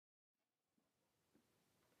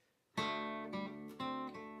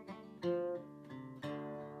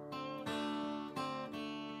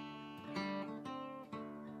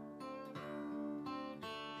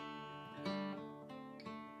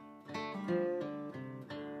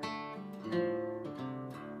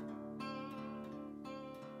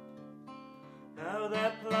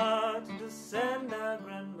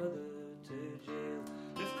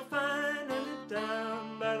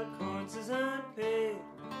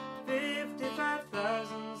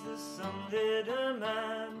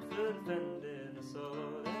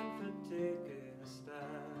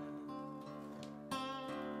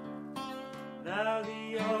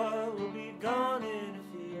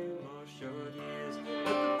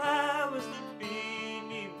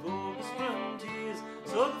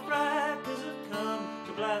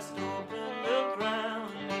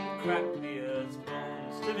crack the earth's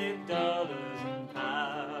bones to make dollars and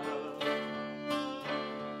pounds.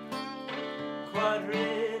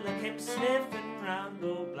 Quadrilla came sniffing round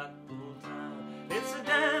old Blackpool town. It's a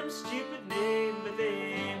damn stupid name, but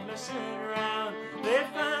they ain't messing around. They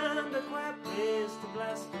found a quiet place to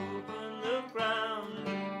blast open the ground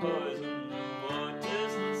and poison the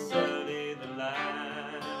waters and sully the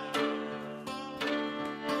land.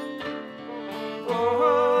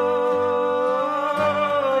 Oh,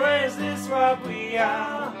 is this what we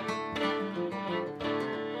are?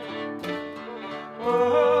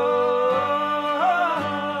 Oh,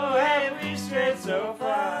 have we strayed so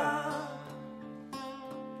far?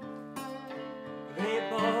 They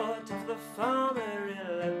bought off the farmer and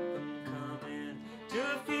let them come in to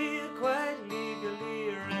a field quite legally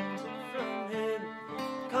rented from him.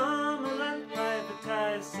 Common and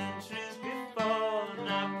privatized centuries before,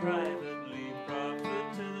 now privately proffered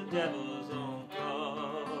to the devil's own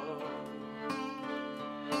cause.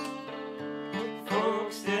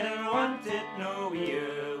 Folks didn't want it, no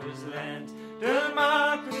ear was lent.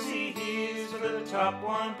 Democracy here's for the top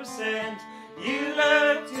 1%. You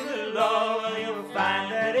look to the law, you'll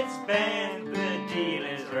find that it's bent. The deal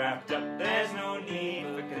is wrapped up, there's no need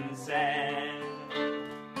for consent.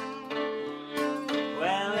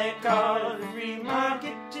 Well, they call it free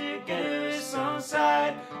market to get us on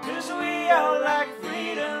side, 'cause we all like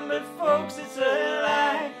freedom, but folks, it's a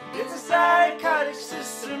lie. It's a psychotic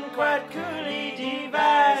system quite coolly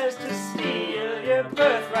devised to steal your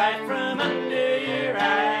birthright from under your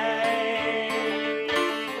eyes.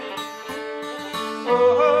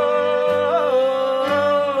 Oh,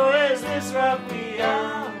 is this what we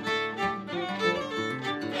are?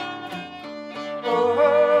 Oh,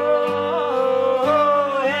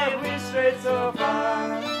 have we strayed so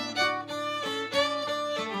far?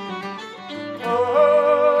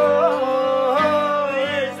 Oh,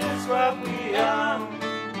 is this what we are?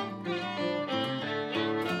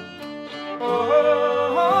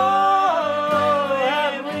 Oh,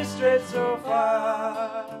 have we strayed so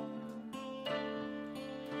far?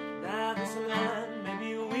 Now this land may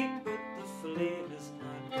be weak, but the flavor's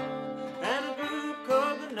not gone. And a group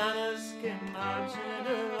called the Nanas came marching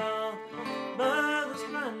along. Mothers,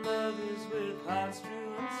 grandmothers with hearts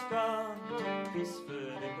true and strong,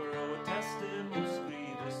 peacefully protested most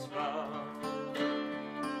grievous wrong.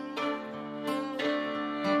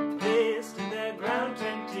 They stood their ground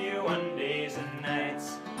 21 days and nights,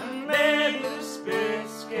 and many of the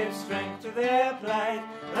spirits gave strength to their plight.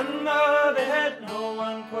 And though they had no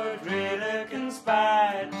one, Quadrilla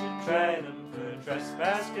conspired to try them for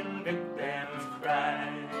trespass, convict them of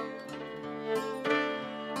crime.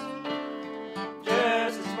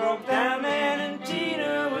 Justice broke down, and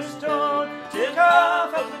Tina was told, took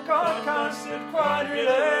off of the court cars that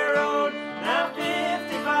Quadrilla rode. Now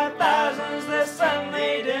 55,000's the sum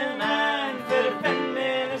they demand for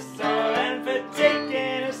defending us all and for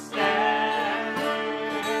taking a stand.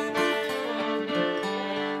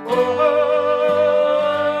 Oh,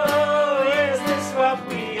 is this what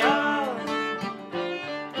we are?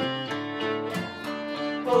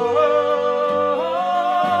 Oh,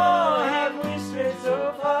 have we strayed so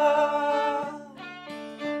far?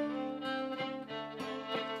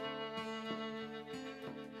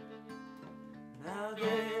 Now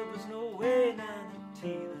there was no way Nanas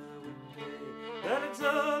Tina would pay that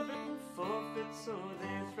exorbitant forfeit, so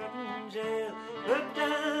they threatened jail. But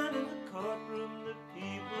down in the courtroom the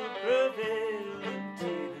people prevail, and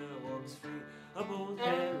Tina walks free, a bold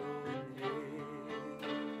heroine hail.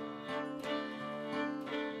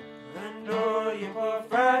 And oh, you poor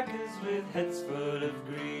frackers with heads full of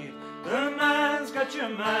greed, the man's got your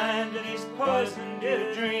mind and he's poisoned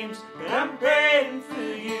your dreams. But I'm praying for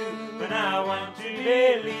you, and I want to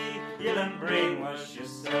believe you'll unbrainwash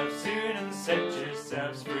yourself soon and set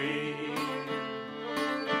yourselves free.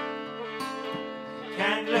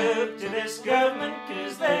 Can't look to this government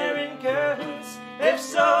 'cause they're in cahoots. They've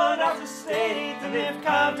sold off the state and they've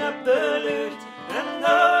carved up the loot. And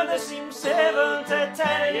though they seem civil to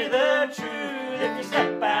tell you the truth, if you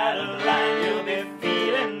step out of line you'll be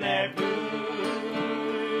feeling their boots.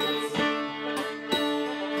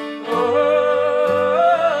 Oh,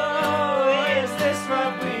 is this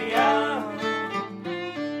what we are?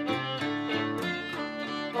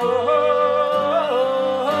 Oh,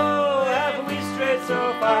 have we strayed so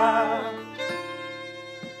far?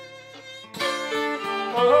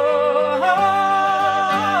 Oh,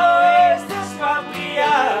 is this what we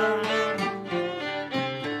are?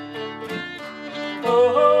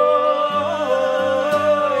 Oh,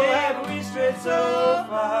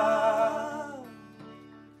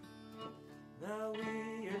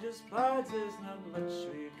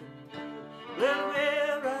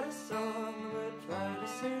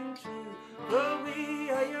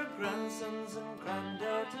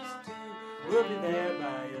 we'll be there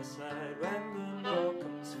by your side when the law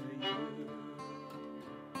comes for you.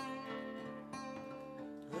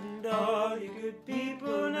 And all you good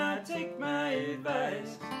people, now take my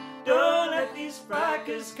advice. Don't let these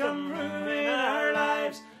frackers come ruin our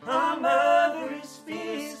lives.